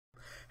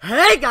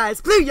Hey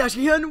guys, Blue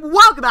Yoshi here, and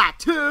welcome back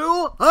to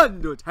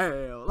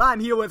Undertale. I'm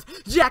here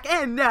with Jack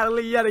and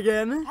Natalie yet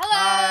again. Hello!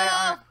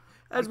 Hi.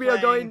 As we are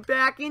going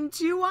back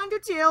into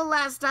Undertale,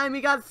 last time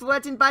we got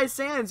threatened by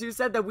Sans, who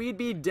said that we'd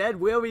be dead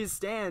where we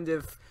stand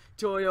if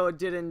Torio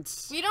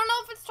didn't... We don't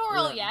know if it's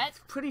Toriel yet.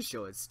 Pretty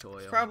sure it's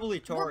Torio. It's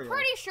probably Torio. We're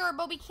pretty sure,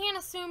 but we can't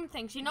assume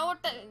things. You know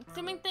what the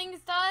assuming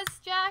things does,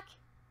 Jack?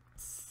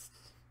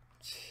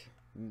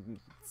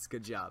 It's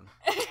good job.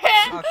 Okay.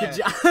 Good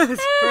job. For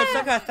a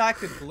second, I thought I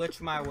could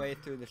glitch my way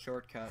through the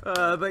shortcut.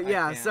 But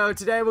yeah, so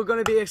today we're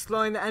going to be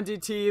exploring the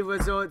MDT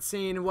resort,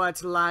 seeing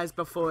what lies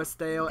before us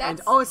there,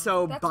 and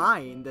also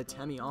buying the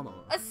TEM armor.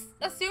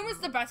 Assume it's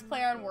the best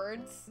play on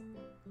words.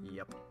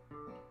 Yep.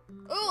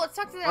 Ooh, let's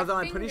talk to that Although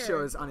I'm pretty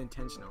sure it's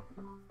unintentional.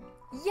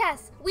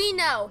 Yes, we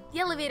know. The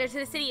elevator to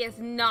the city is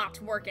not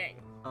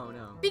working. Oh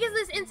no. Because of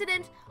this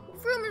incident,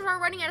 rumors are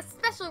running at a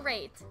special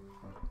rate.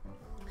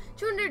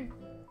 200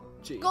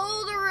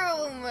 gold a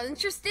room.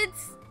 Interested?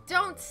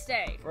 Don't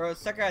stay. For a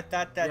second, I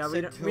thought that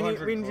said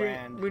 200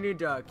 grand. We need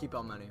to keep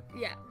our money.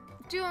 Yeah.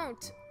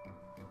 Don't.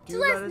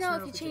 Let us know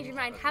if you change your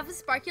mind. Have a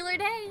sparkular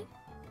day.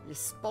 You're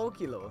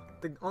sparkular.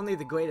 Only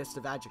the greatest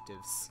of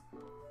adjectives.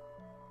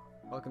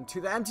 Welcome to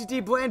the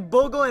MTT brand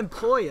Burger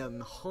Emporium,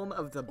 home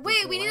of the...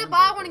 Wait, we need to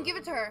buy one and give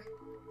it to her.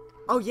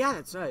 Oh yeah,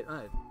 that's right.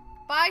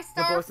 Buy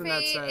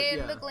Starfate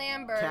and the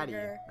Glam Burger. Caddy,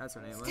 that's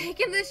her name. Steak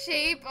in the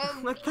shape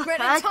of what the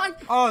heck?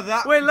 Oh,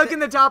 that. Wait, look in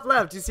the top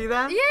left. Do you see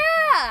that?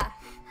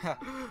 Yeah.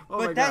 Oh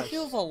but that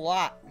heals a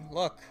lot.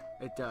 Look.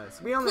 It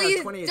does. We only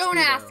have 20 HP. Don't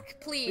ask,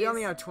 though. please. We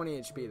only have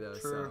 20 HP though.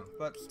 True, so.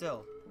 but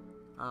still.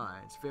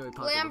 Alright, it's very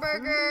popular. Glam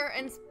Burger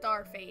and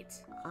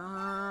Starfate.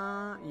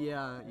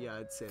 Yeah,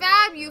 I'd say.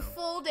 Fab, you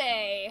full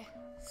day.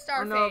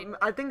 Starfate. Oh, no,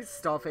 I think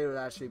Starfate would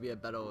actually be a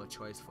better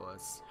choice for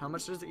us. How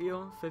much does it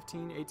heal?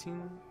 15,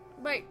 18?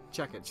 Wait.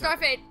 Check it.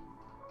 Starfate.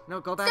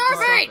 No, go back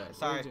Starfate! to Starfate.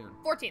 Sorry.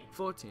 14.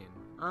 14.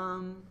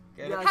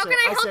 Yeah, how can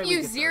I help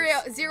you,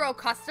 zero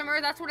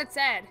customer? That's what it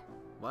said.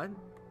 What?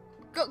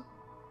 Go.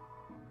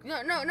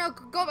 No,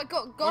 go back.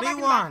 Go what back. Do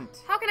you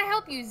want? How can I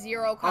help you,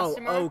 zero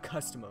customer? Oh,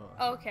 customer.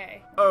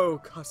 Okay. Oh,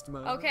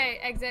 customer. Okay,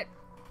 exit.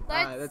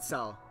 Alright, let's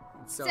sell.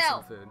 Let's sell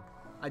some food.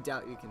 I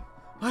doubt you can.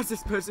 Why is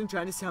this person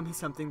trying to sell me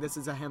something? This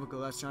is a hamburger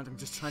restaurant. I'm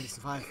just trying to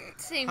survive.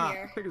 Same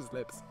here. Look at his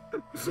lips.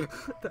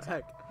 What the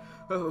heck?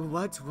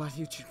 What? Why do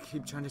you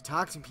keep trying to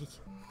talk to me?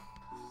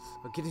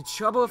 I'll get in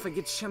trouble if I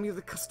get chummy with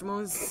the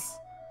customers.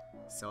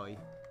 Sorry.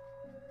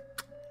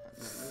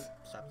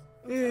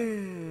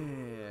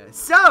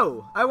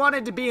 So, I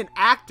wanted to be an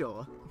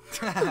actor.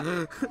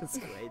 That's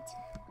great.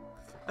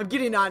 I'm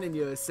getting on in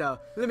you, so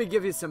let me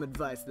give you some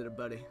advice, little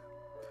buddy.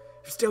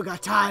 You've still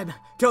got time.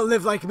 Don't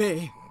live like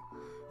me.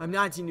 I'm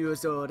 19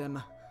 years old,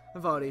 and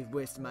I've already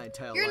wasted my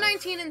entire life. You're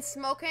 19 and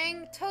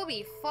smoking?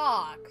 Toby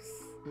Fox.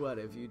 What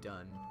have you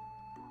done?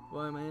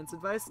 Want my aunt's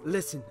advice?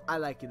 Listen, I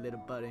like you, little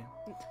buddy.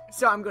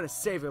 So I'm gonna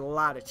save you a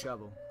lot of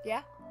trouble.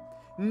 Yeah?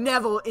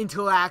 Never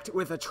interact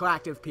with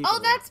attractive people. Oh,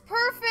 that's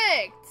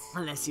perfect!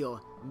 Unless you're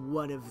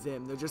one of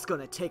them. They're just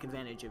gonna take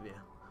advantage of you.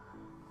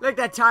 Like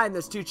that time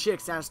those two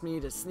chicks asked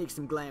me to sneak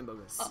some glam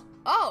burgers.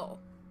 Oh.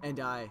 And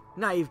I,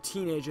 naive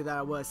teenager that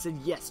I was, said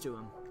yes to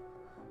him.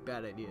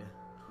 Bad idea.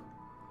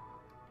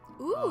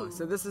 Ooh. Oh,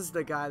 so this is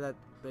the guy that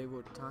they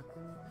were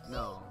talking?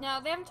 No. No,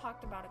 they haven't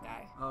talked about a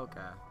guy. Okay.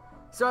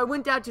 So I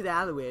went down to the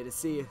alleyway to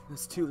see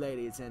those two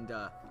ladies and,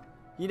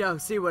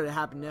 see what had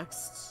happened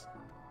next.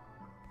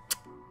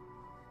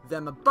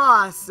 Then my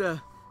boss,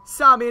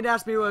 saw me and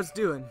asked me what I was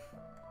doing.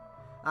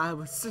 I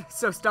was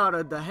so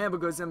startled the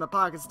hamburgers in my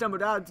pocket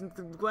stumbled out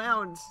into the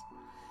ground.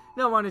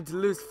 No one wanted to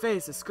lose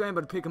face, I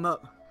scrambled to pick them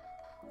up.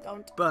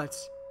 Don't. But,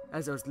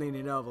 as I was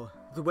leaning over,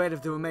 the weight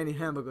of the remaining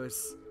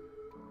hamburgers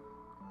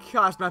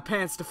caused my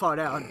pants to fall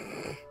down.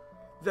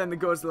 Then the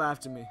girls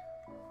laughed at me.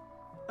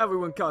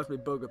 Everyone calls me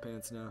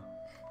Burgerpants now.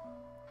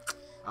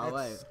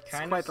 Alright,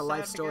 it's quite the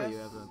life story you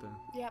have out there.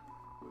 Yep.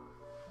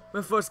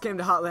 When I first came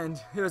to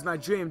Hotland, it was my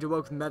dream to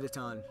work with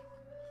Mettaton.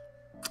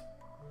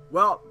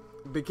 Well,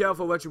 be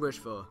careful what you wish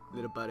for,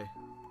 little buddy.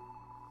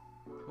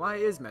 Why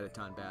is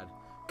Mettaton bad?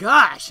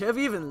 Gosh, have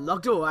you even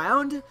looked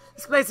around?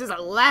 This place is a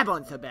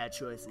labyrinth of bad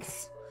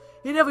choices.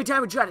 And every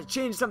time we try to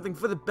change something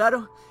for the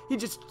better, he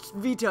just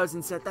vetoes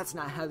and said that's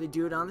not how they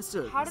do it on the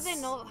surface. How do they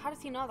know? How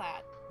does he know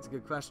that? That's a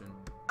good question.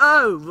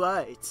 Oh,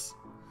 right.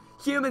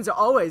 Humans are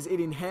always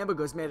eating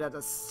hamburgers made out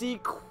of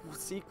sequins?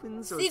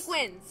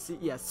 Sequins.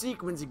 Yeah,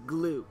 sequins and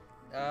glue.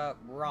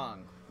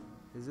 Wrong.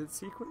 Is it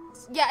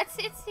sequins? Yeah,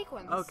 it's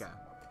sequins. Okay.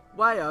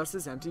 Why else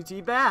is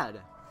MTT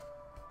bad?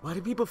 Why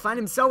do people find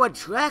him so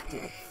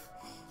attractive?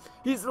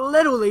 He's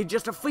literally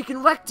just a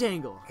freaking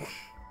rectangle.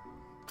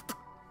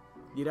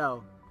 You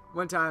know,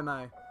 one time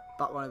I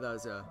bought one of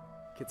those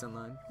kits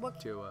online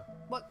to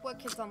what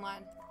kits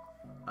online?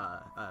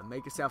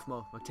 make yourself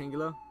more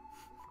rectangular.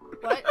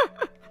 What?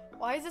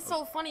 Why is it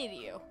so funny to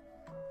you?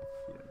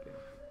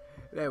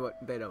 They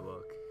don't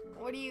work.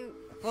 What do you?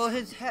 Well,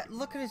 his head.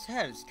 Look at his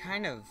head. It's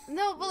kind of.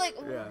 No, but like,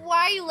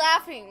 why are you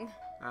laughing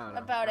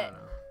about it?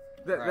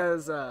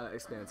 There's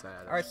experience I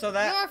had. All right, so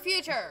that. Your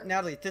future.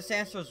 Natalie, this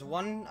answers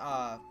one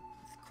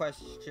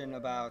question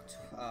about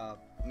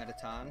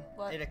Mettaton.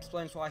 What? It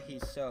explains why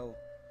he's so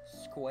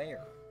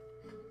square.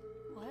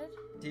 What?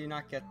 Do you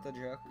not get the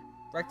joke?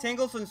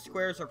 Rectangles and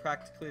squares are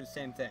practically the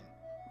same thing.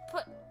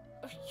 But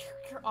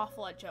you're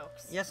awful at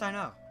jokes. Yes, I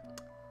know.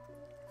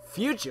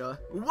 Future?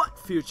 What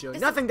future?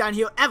 This Nothing down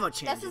here ever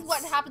changes. This is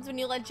what happens when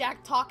you let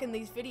Jack talk in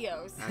these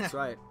videos. That's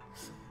right.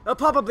 I'll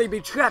probably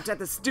be trapped at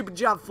this stupid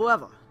job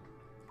forever.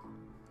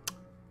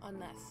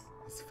 Unless.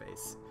 His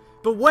face.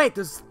 But wait,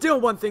 there's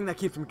still one thing that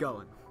keeps him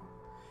going.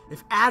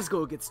 If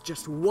Asgore gets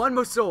just one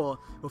more soul,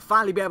 we'll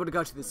finally be able to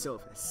go to the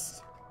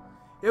surface.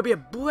 It'll be a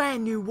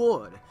brand new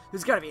world.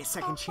 There's gotta be a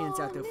second chance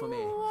out there for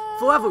me.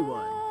 For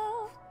everyone.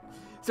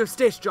 So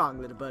stay strong,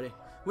 little buddy.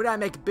 When I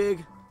make it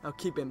big, I'll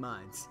keep in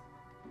mind.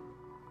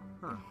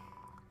 Huh.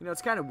 You know,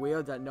 it's kind of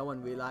weird that no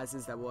one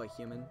realizes that we're a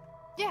human.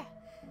 Yeah.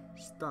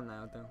 Just throwing that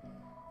out there.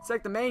 It's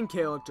like the main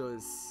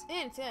characters.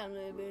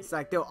 It's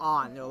like they're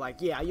on. They're like,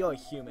 yeah, you're a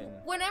human.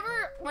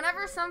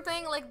 Whenever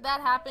something like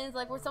that happens,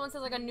 like when someone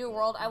says like a new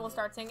world, I will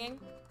start singing.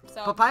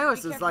 So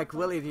Papyrus is like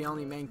really the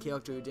only main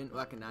character who didn't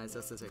recognize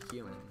us as a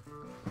human.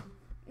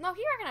 No,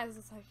 he recognizes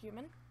us as a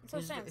human. And so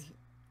does Sans.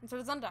 And so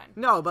does Undyne.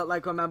 No, but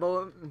like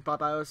remember,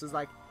 Papyrus is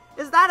like,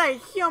 is that a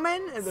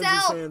human? And then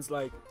Cell. Sans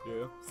like,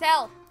 yeah.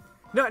 Cell.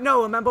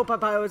 No, remember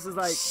Papyrus is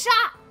like,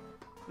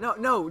 Shut.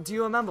 no, do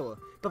you remember?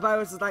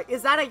 Papyrus is like,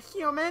 is that a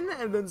human?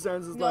 And then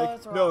Sans is No, like,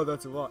 that's wrong. no,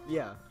 that's a what?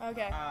 Yeah.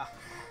 Okay.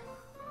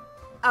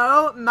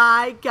 Oh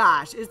my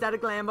gosh, is that a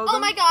Glambo? Oh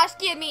my gosh,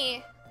 give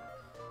me.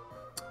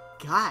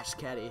 Gosh,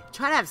 Caddy,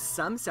 try to have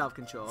some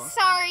self-control.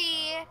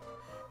 Sorry.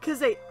 Cause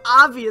they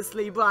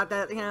obviously brought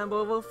that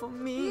hamburger for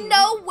me.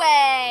 No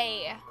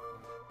way.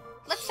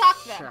 Let's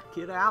talk to them. Check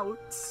it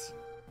out.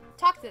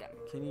 Talk to them.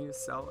 Can you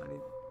sell any?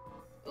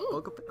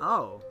 Ooh.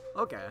 Oh,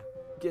 okay.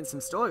 Getting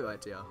some story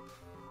right here.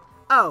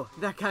 Oh,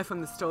 that guy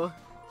from the store.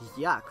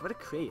 Yuck, what a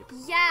creep.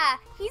 Yeah,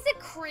 he's a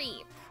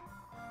creep.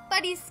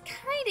 But he's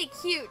kinda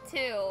cute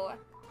too.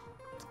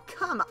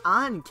 Come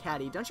on,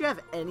 Caddy. Don't you have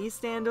any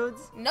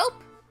standards?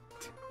 Nope.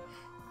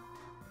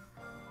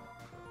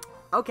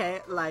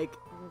 Okay, like,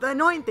 the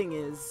annoying thing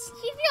is...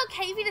 He'd be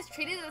okay if he just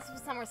treated us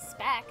with some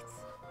respect.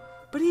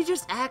 But he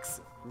just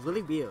acts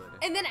really weird.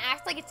 And then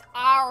acts like it's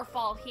our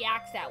fault he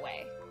acts that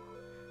way.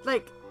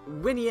 Like,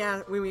 when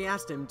we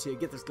asked him to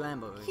get those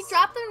Glambos, He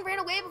dropped them and ran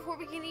away before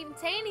we could even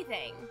say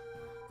anything.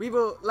 we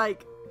were,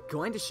 like,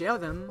 going to share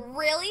them.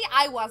 Really?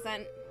 I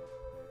wasn't.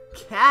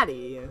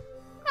 Caddy.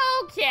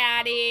 Oh,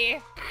 Caddy.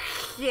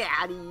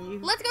 Caddy.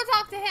 Let's go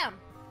talk to him.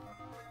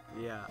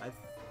 Yeah,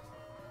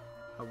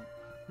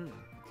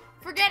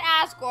 Forget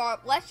Asgore.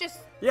 Let's just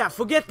Yeah,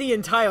 forget the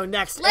entire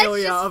next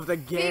area of the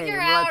game. figure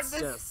out Let's the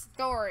just...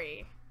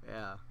 story.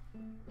 Yeah.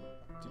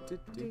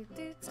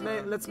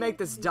 Let's make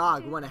this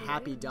dog one a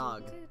happy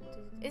dog.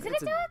 Is it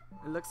It's a dog?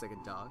 It looks like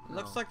a dog. It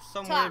looks like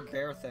some Talk. weird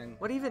bear thing.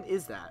 What even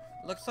is that?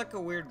 Looks like a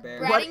weird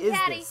bear. Right. What Bratty is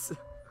Caddy. this?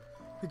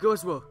 The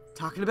ghosts were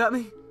talking about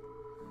me?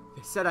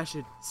 They said I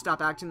should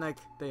stop acting like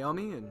they owe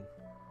me, and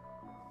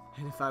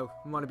if I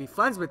want to be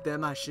friends with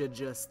them, I should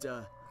just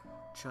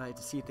try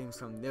to see things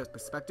from their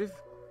perspective.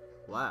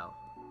 Wow.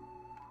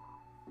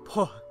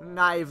 Poor,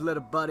 naive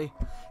little buddy.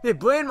 They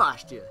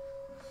brainwashed you.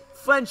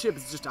 Friendship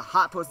is just a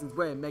hot person's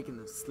way of making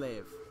them a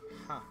slave.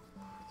 Huh.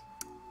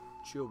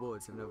 True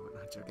words, I'm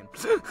not joking.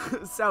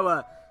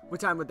 So, what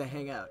time would they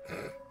hang out?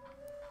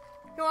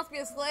 He wants to be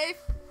a slave?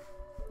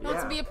 He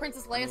wants to be a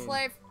Princess Leia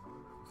slave?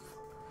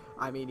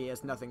 I mean, he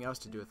has nothing else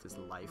to do with his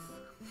life.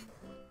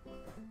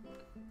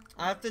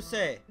 I have to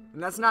say,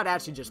 And that's not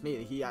actually just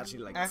me. He actually,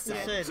 like, I have to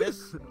said. say,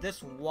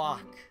 this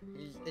walk,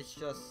 it's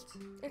just,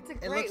 It's a it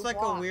great looks like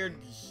walk. a weird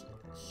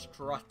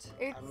strut.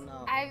 I don't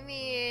know. I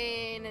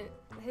mean,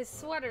 his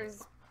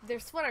sweaters, their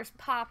sweaters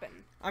popping.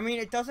 I mean,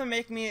 it doesn't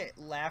make me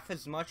laugh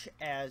as much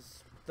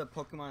as the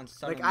Pokemon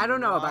Sun Like, and I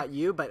don't know Moon about walk.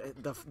 you,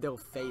 but their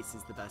face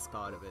is the best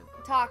part of it.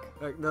 Talk.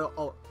 Like,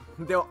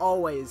 they're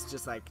always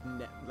just, like,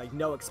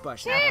 no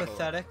expression. at all.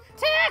 Pathetic.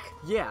 Tick!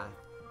 Yeah.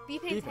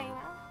 B-Pig's Beeping. hanging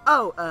out.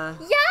 Oh,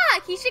 Yeah,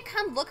 he should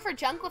come look for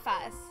junk with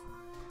us.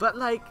 but,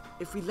 like,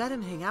 if we let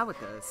him hang out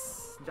with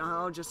us,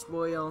 I'll just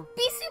spoil.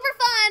 Be super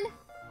fun!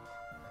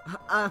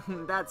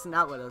 That's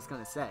not what I was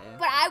gonna say.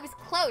 But I was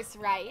close,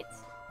 right?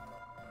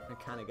 That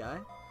kind of guy?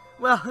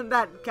 Well,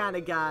 that kind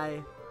of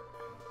guy.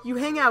 You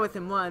hang out with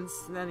him once,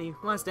 and then he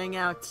wants to hang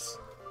out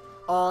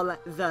all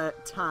the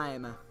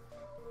time.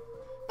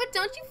 But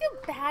don't you feel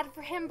bad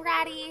for him,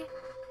 Bratty?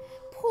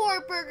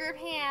 Poor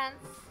Burgerpants.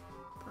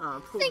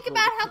 Oh, poor Think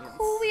about how Burgerpants.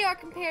 cool we are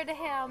compared to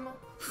him.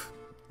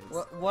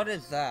 What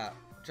is that?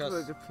 Just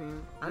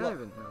Burgerpants. I don't Look.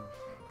 even know.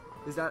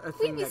 Is that a We'd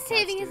thing be that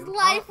saving cats his do?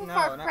 life Oh, with no,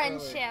 our not really.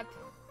 friendship.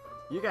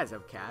 You guys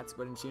have cats,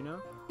 wouldn't you know?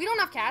 We don't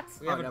have cats.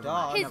 we have a never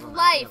dog. mind. His never mind,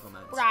 life, never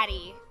mind.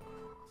 Bratty.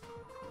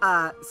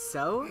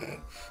 So?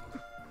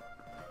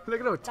 Look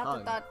at her Dot,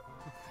 tongue. dot, dot.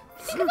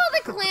 Think of all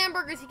the clam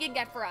burgers he could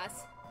get for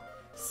us.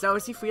 So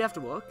is he free after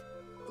work?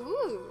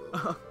 Ooh.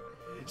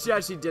 She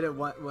actually did it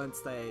once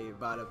they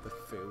brought up the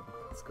food.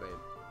 It's great.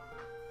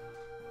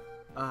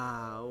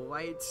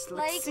 Wait, let's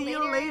Like see you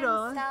later and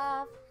later.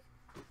 stuff.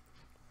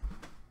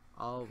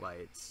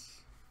 Alright.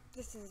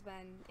 This has been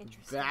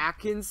interesting.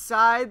 Back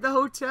inside the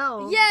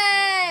hotel.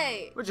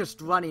 Yay! We're just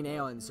running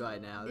errands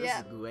right now. This is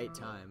a great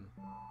time.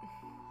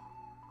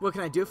 What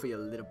can I do for you,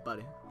 little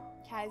buddy?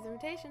 Kai's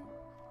invitation.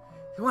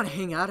 You want to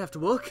hang out after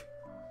work?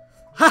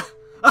 Ha!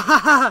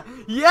 Ha!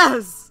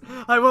 Yes!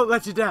 I won't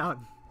let you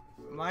down.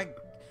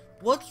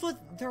 What's with?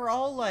 They're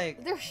all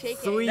like. They're shaking.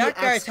 Three That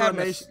guy's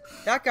having exclamation.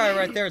 that guy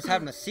right there is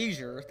having a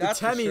seizure. That's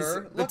the for Temmies,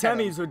 sure. the Look at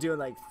him. Temmies were doing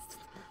like.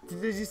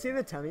 Did you see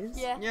the Temmies?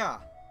 Yeah. Yeah.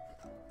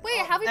 Wait,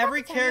 have we bought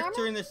Every the Temmie character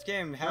armor? in this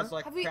game has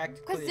like Have we?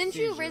 practically. Because a didn't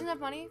you seizure. raise enough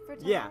money for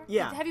Temmie Yeah, armor?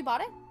 yeah. Have you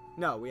bought it?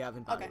 No, we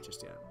haven't bought Okay. it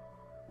just yet.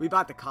 We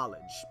bought the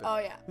college. But Oh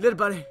yeah. little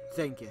buddy,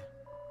 thank you.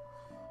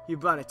 You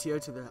brought a tear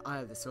to the eye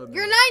of the sword.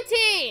 You're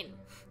 19.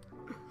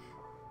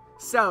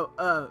 So,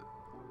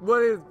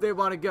 where do they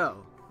want to go?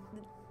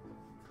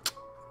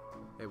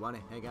 They want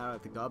to hang out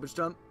at the garbage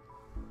dump?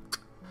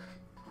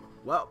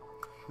 Well,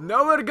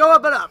 nowhere to go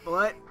but up,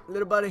 what,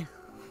 little buddy?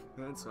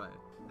 That's right.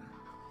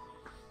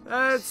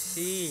 Let's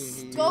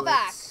See. Go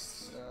back.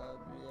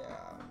 Yeah.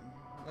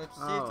 Let's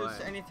see if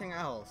there's anything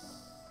else.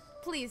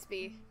 Please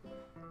be.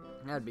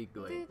 That'd be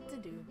great.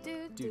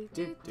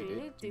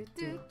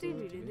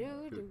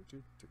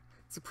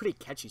 It's a pretty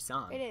catchy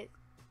song. It is.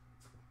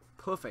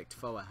 Perfect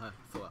for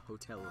a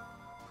hotel room.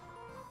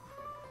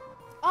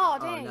 Oh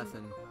Oh, dang.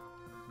 nothing.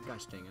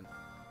 Gosh dang it.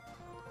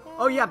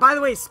 Oh yeah, by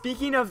the way,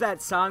 speaking of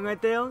that song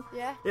right there,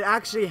 Yeah. it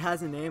actually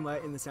has a name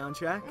right in the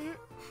soundtrack.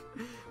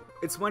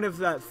 It's one of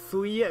the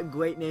 3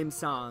 great name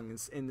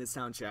songs in the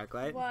soundtrack,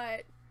 right?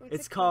 What? What's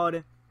It's it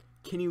called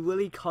Can You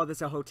Really Call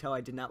This a Hotel?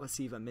 I Did Not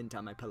Receive a Mint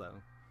on My Pillow.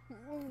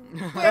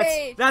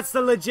 Wait. That's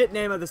the legit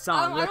name of the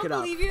song. I Look don't it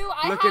up. believe you.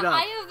 Look it up.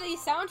 I have the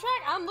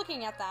soundtrack. I'm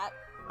looking at that.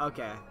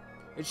 Okay.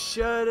 It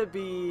should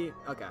be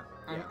okay.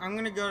 Yeah. I'm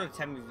gonna go to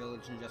Temmie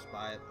Village and just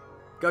buy it.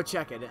 Go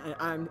check it.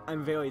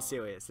 I'm very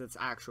serious. It's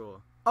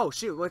actual. Oh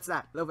shoot! What's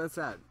that? Look, what's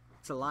that?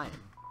 It's a lion.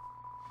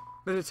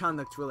 Minotaur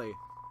looked really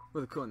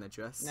cool in that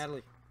dress.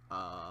 Natalie.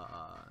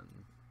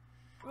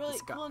 Really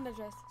It's got- cool in the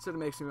dress. Sort of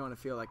makes me want to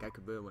feel like I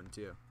could wear one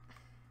too.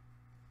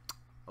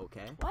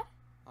 Okay. What?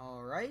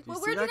 All right. You Well,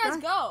 see where'd you that guys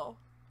guy? go?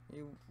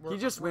 He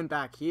just went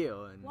back here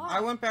and. Why? I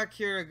went back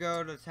here to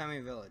go to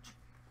Temmie Village.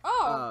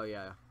 Oh. Oh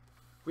yeah.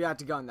 We had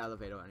to go in the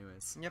elevator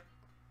anyways. Yep.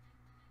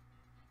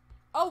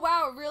 Oh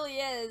wow, it really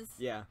is.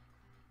 Yeah.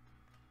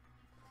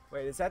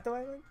 Wait, is that the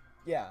right one?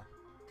 Yeah.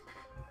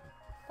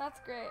 That's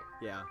great.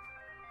 Yeah.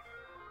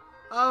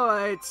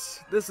 Alright.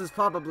 This is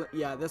probably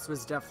yeah, this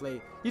was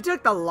definitely you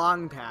took the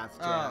long path,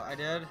 Jack. Oh, I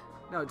did.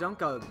 No, don't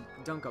go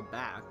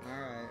back. All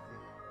right.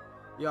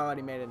 You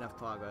already made enough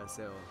progress,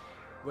 so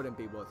wouldn't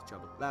be worth the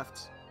trouble.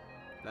 Left.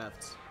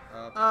 Left.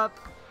 Up. Up.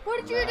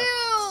 What did you Left.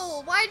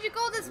 do? Why'd you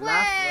go this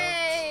Left,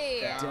 way?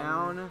 left,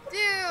 Down. Dude.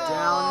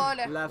 Down.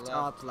 Left, Left.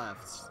 up,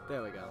 left.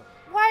 There we go.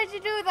 Why'd you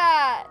do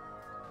that?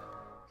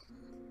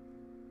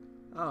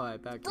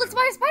 Alright, back to Let's you.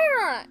 buy a spider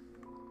donut.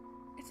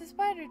 It's a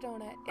spider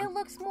donut. It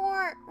looks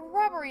more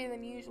rubbery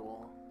than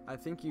usual. I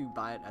think you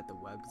buy it at the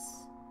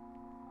webs.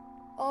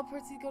 All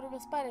proceeds go to the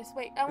spiders.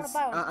 Wait, I want It's- to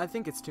buy one. I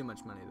think it's too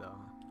much money though.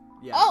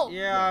 Yeah. Oh!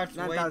 Yeah, it's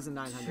way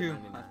 9,999.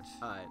 too much.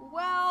 Alright.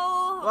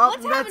 Well, Well,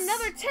 let's have that's-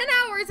 another 10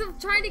 hours of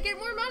trying to get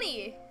more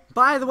money.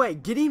 By the way,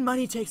 getting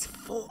money takes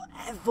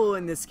forever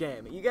in this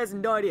game. You guys have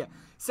no idea.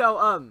 So,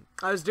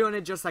 I was doing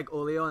it just like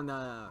earlier in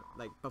the,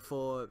 like,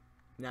 before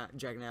Jack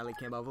and Natalie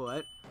came over,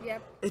 right?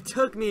 Yep. It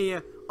took me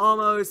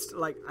almost,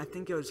 like, I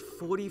think it was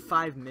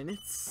 45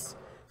 minutes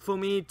for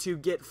me to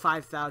get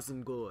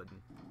 5,000 gold.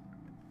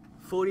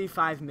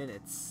 45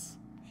 minutes.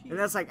 And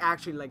that's, like,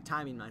 actually, like,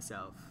 timing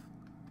myself.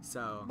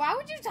 So, Why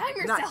would you time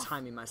yourself? not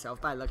timing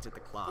myself, but I looked at the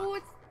clock. Oh,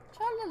 it's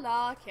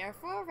tra-la-la, care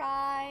for a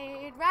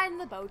ride, riding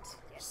the boat.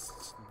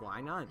 Yes. Why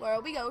not?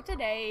 Where'll we go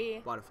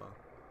today? Waterfall.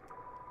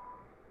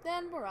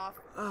 Then we're off.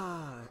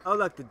 Oh,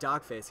 look, the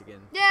dog face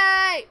again.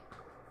 Yay!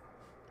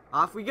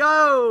 Off we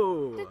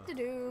go!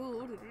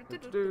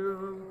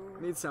 Do-do-do,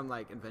 Need some,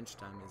 like, Adventure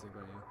Time music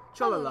on you.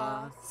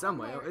 Tra-la-la,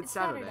 somewhere, it's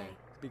Saturday.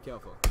 Be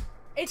careful.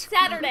 It's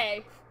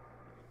Saturday.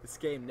 This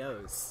game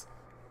knows.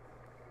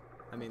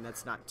 I mean,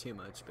 that's not too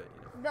much, but,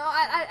 you know. No,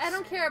 I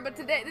don't care, but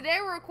today, the day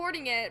we're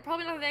recording it,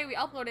 probably not the day we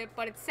upload it,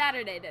 but it's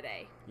Saturday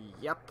today.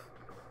 Yep.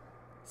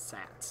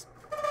 Sat.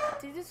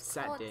 Did you just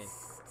Sad call day. it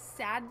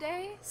sad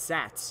day?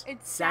 Sat.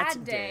 It's Sat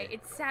sad day.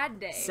 It's sad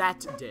day.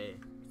 Saturday.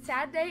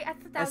 Sad day? I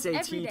thought that was SAT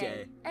every day.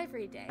 day.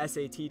 Every day.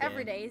 SAT day.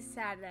 Every day is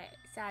Saturday.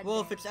 Sad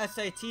Well, day. if it's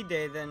SAT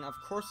day, then of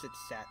course it's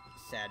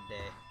sad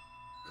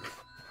day.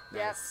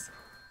 Yep. Nice.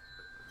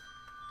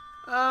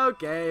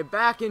 Okay,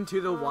 back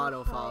into the Okay.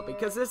 waterfall,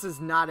 because this is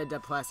not a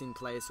depressing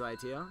place right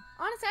here.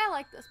 Honestly, I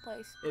like this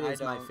place. It I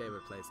is my don't.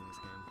 favorite place in this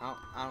game.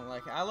 I don't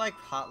like it. I like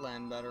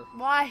Hotland better.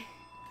 Why?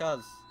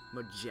 Cause,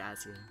 More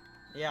jazzy.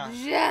 yeah.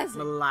 Yes.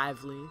 More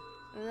lively.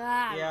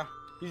 Ah. Yeah.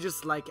 You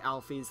just like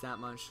Alfies that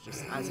much,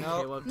 just as a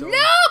Nope. Caleb told.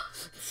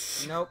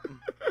 Nope. Nope.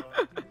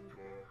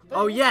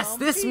 Oh yes,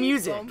 this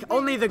music!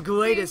 Only the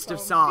greatest of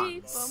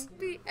songs.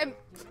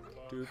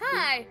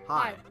 Hi.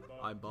 Hi,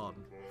 I'm Bob.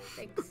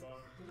 Thanks.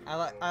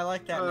 I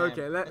like that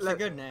Okay, name. let- It's let- a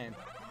good name.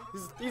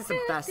 He's the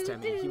best,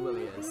 Timmy. He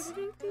really is.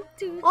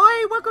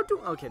 Oi, welcome to.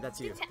 Okay, that's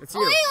you. That's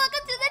you. Oi,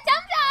 welcome to the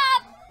TEM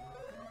shop.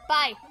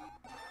 Bye.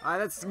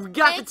 Alright, we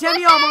got the It's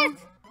Timmy with armor. it.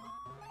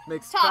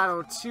 Makes Talk.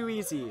 battle too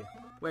easy.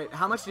 Wait,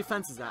 how much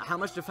defense is that? How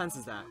much defense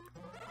is that?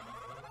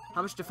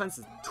 How much defense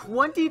is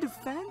 20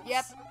 defense?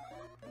 Yep.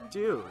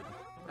 Dude,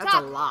 that's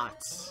Talk. a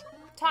lot.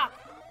 Talk.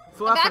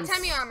 For About reference-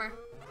 Temmy armor.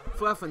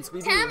 For reference, we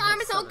do TEM have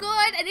armor so 7.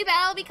 good, any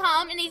battle will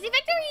become an easy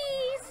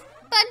victories.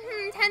 But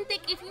TEM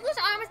think if you lose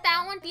armor,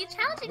 that won't be a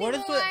challenge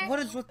anymore. What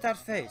is with that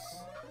face?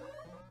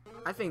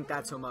 I think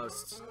that's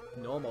almost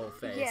normal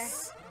face. Yeah.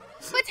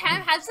 But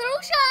TEM has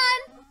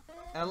solution.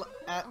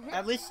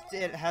 At least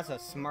it has a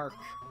smirk.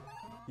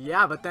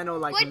 Yeah, but then it'll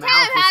like But TEM mouth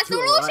has is too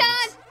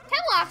solution. TEM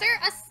will offer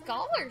a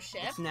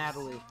scholarship. It's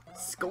Natalie.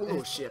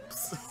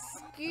 Scholarships.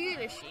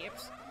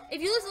 Scholarships.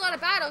 If you lose a lot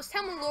of battles,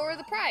 TEM will lower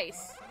the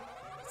price.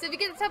 So if you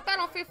get a tough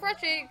battle free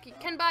frustrated, you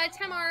can buy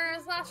TEM armor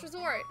as last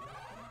resort.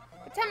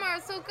 But TEM armor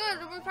is so good,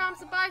 we promise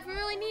to buy if you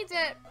really needs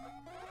it.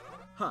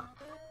 Huh.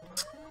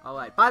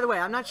 Alright. By the way,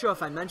 I'm not sure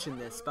if I mentioned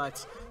this,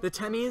 but the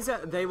Temmies,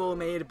 they were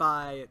made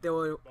by they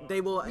were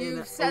in You've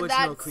the said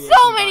original that creation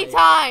so many by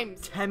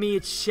times. Temmie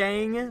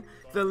Chang,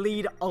 the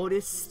lead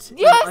artist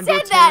You in have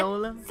said that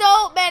Undertale.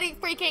 so many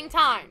freaking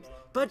times.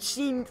 But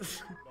she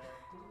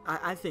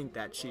I think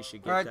that she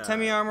should get Alright, the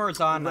Temmy armor is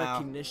on now.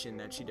 recognition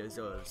that she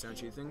deserves,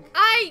 don't you think?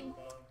 I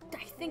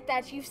think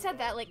that you've said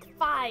that like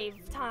 5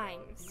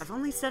 times. I've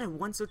only said it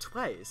once or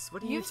twice.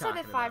 What are you You've said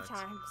talking it 5 about?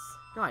 times.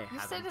 No, I You've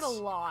haven't. said it a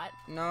lot.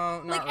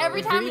 No, not Like really.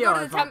 every time we Video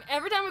go to the I've-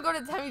 every time we go to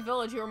the Temmy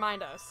Village, you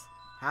remind us.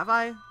 Have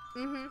I?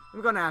 Mhm.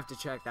 I'm gonna have to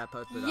check that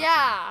post-production.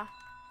 Yeah.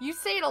 You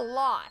say it a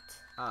lot.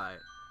 Alright.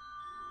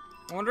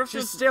 I wonder if She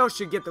there's... still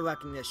should get the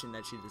recognition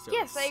that she deserves.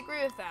 Yes, I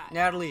agree with that.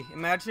 Natalie,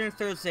 imagine if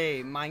there's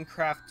a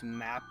Minecraft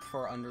map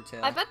for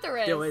Undertale. I bet there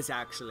is. There is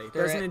actually.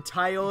 There There's an is.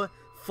 entire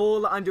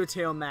full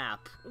Undertale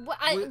map.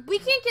 We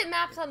can't get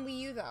maps on Wii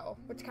U though,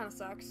 which kind of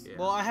sucks. Yeah.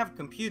 Well, I have a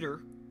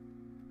computer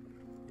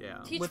Yeah.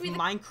 Teach with me the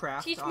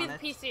Minecraft teach on me the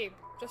it. PC.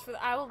 Just for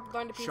the, I will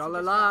learn the PC.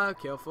 Shalala,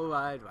 careful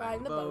ride, Ride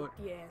ride the boat.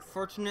 Yes.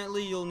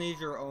 Fortunately, you'll need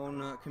your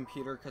own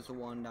computer because the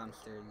one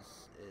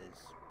downstairs is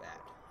bad.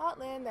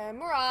 Hotland, then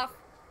we're off.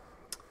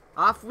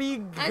 Off we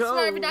go. I just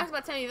wanted to talk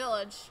about Temmy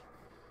Village.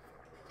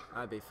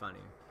 That'd be funny.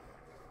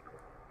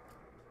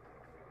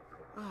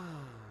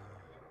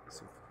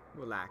 So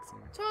relaxing.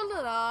 Total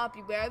it up.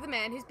 Beware the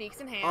man who speaks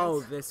in hands.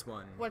 Oh, this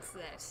one. What's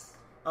this?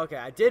 Okay,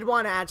 I did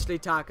want to actually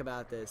talk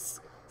about this.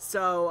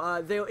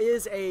 So, there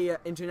is a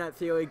internet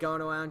theory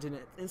going around, and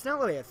it's not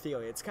really a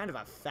theory, it's kind of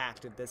a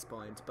fact at this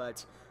point,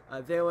 but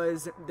there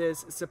was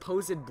this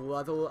supposed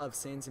brother of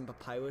Sans and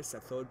Papyrus, a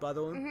third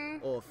brother,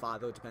 or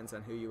father, depends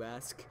on who you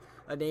ask,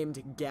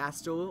 named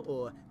Gastor,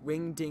 or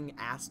Wingding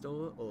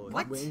Astor, or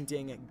What?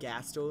 Wingding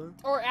Gastor.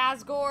 Or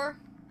Asgore.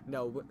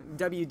 No,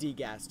 WD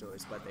Gastor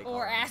is what they call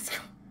Or him. Asgore.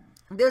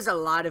 There's a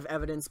lot of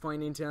evidence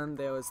pointing to him.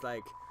 There was,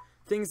 like,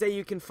 things that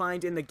you can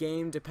find in the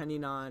game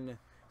depending on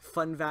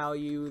fun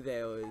value.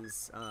 There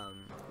was,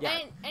 yeah,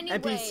 Anyway.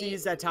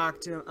 NPCs that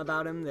talked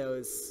about him. There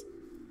was,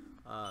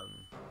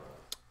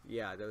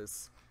 yeah, there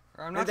was.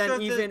 I'm not And then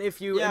sure even if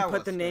you yeah,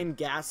 input the what's name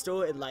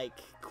Gastor, it, like,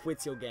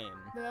 quits your game.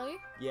 Really?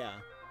 Yeah.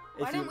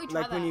 Why If didn't you, we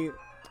try like, when that? you,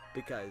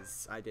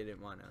 because I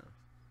didn't want to,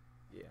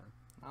 yeah.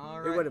 All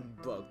It would right. have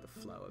broke the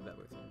flow of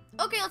everything.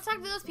 Okay, let's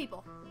talk to those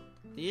people.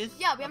 These?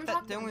 Yeah, we haven't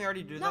talked to Didn't them. we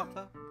already do No.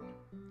 that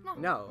though?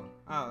 No.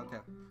 Oh, okay.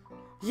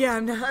 Yeah,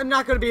 I'm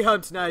not gonna be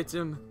home tonight,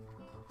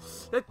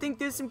 I think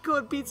there's some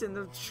cold pizza in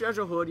the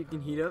treasure hoard you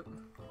can heat up.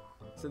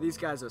 So these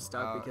guys are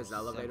stuck Oh, because the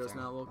same elevator's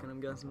thing. not working, I'm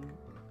guessing.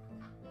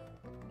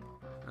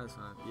 That's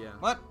fine, yeah.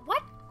 What?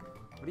 What?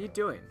 What are you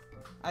doing?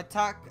 I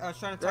was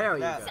trying to talk There to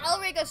you that. go. The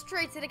elevator goes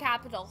straight to the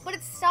capital, but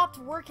it stopped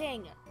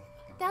working.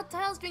 The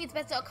hotel's doing its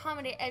best to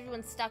accommodate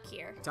everyone stuck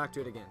here. Talk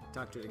to it again.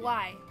 Talk to it again.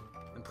 Why?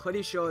 I'm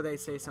pretty sure they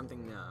say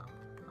something now.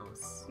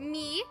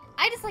 Me?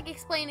 I just like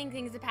explaining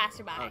things to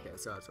passerby. Okay,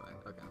 so that's right.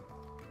 Okay.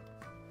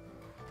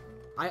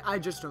 I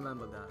just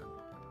remember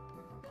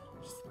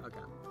that. Okay.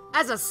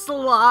 As a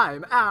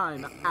slime,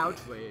 I'm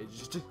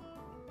outraged.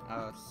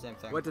 Oh, it's the same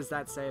thing. What does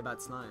that say about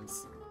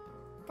slimes?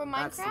 From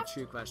That's the Minecraft?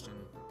 true question.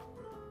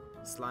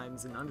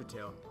 Slimes in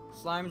Undertale.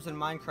 Slimes in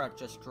Minecraft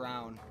just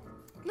drown.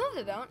 No,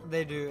 they don't.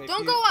 They do. If Don't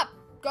you- go up.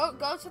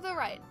 Go to the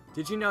right.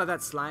 Did you know that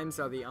slimes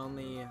are the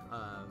only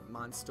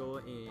monster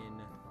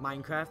in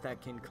Minecraft that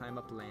can climb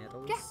up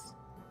ladders? Yes.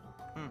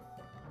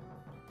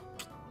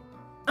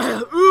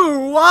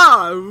 Ooh,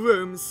 wow,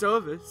 room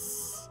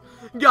service.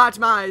 Got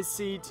my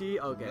CT.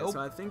 Okay, Nope. so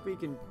I think we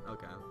can.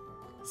 Okay.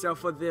 So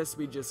for this,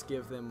 we just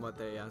give them what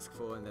they ask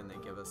for, and then they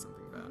give us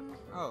something back.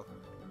 Oh.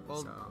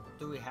 Well, So.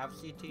 do we have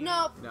CT?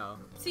 No. No.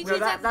 CT's No,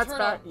 at the that's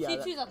turtle. yeah,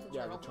 CT's at the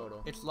yeah, turtle. the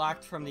turtle. It's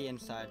locked from the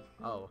inside.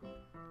 Oh.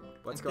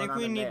 What's I going think on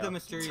we in need there? the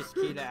mysterious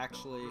key to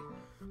actually.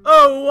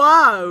 Oh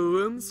wow,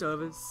 room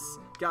service.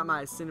 Got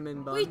my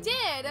cinnamon bun. We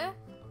did.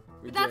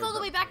 We But that's did, all the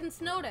but- way back in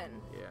Snowden.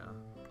 Yeah.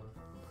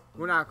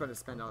 We're not going to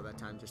spend all that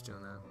time just doing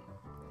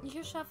that.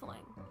 You're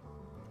shuffling.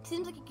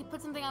 Seems like you could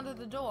put something under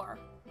the door.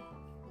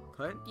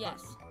 Put?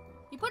 Yes.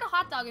 You put a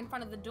hot dog in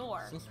front of the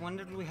door. Since when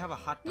did we have a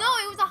hot dog? No,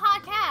 it was a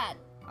hot cat.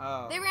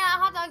 Oh. They ran out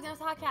of hot dogs and it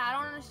was a hot cat. I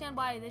don't understand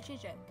why they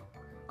changed it.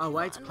 A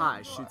white under pie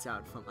the door. shoots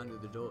out from under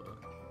the door.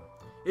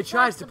 It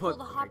tries to pull put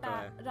the hot okay, go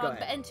ahead. Go dog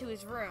ahead. into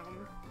his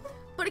room,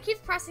 but it keeps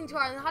pressing too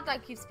hard, and the hot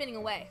dog keeps spinning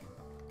away.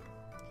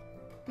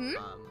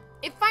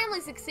 It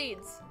finally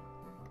succeeds.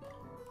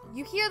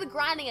 You hear the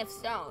grinding of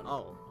stone.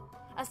 Oh.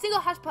 A single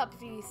hush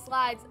puppy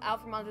slides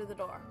out from under the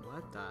door.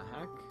 What the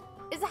heck?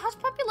 Is a hush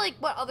puppy like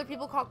what other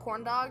people call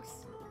corn dogs?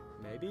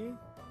 Maybe?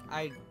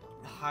 I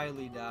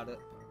highly doubt it.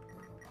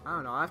 I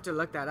don't know. I have to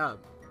look that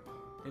up.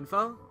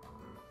 Info?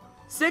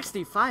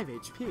 65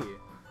 HP.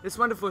 This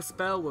wonderful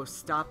spell will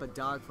stop a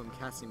dog from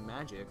casting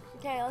magic.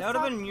 Okay, let's That would have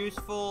talk- been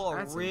useful a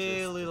That's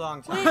really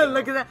long time.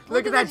 Look at that!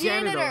 Look at that the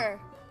janitor!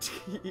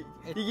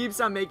 He keeps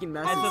on making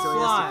messes, As a so he has to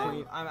slime,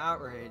 clean. I'm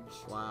outraged.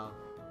 Wow.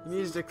 He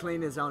needs to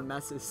clean his own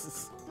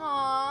messes.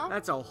 Aww.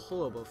 That's a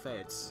horrible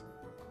fate.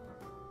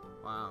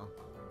 Wow.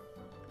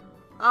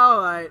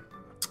 Alright.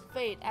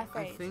 Fate, I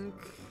F8.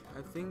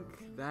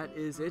 think that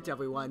is it,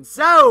 everyone.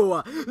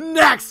 So,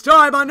 next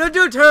time on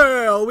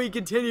Undertale, we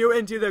continue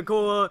into the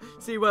core,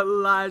 see what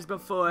lies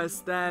before us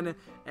then,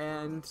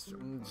 and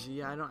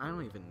gee, I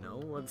don't even know.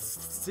 Let's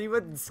see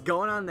what's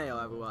going on there,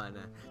 everyone.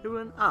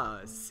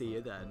 I'll see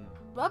you then.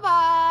 Bye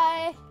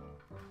bye.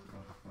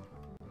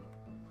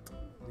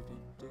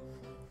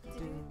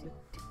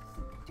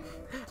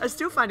 I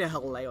still find it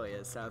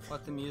hilarious.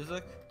 What, the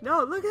music?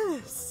 No, look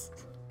at this.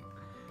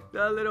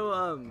 The little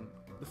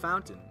the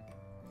fountain.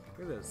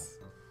 Look at this.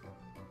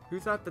 Who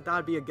thought that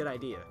would be a good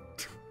idea?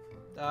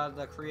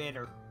 The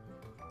creator.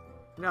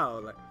 No,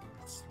 like,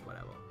 it's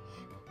whatever.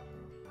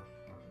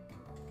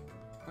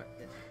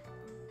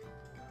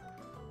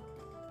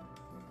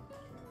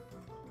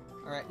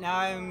 Alright, now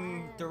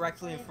I'm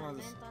directly in front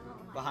of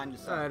the behind the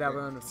Alright, side.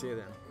 everyone, we'll see you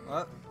then.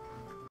 What?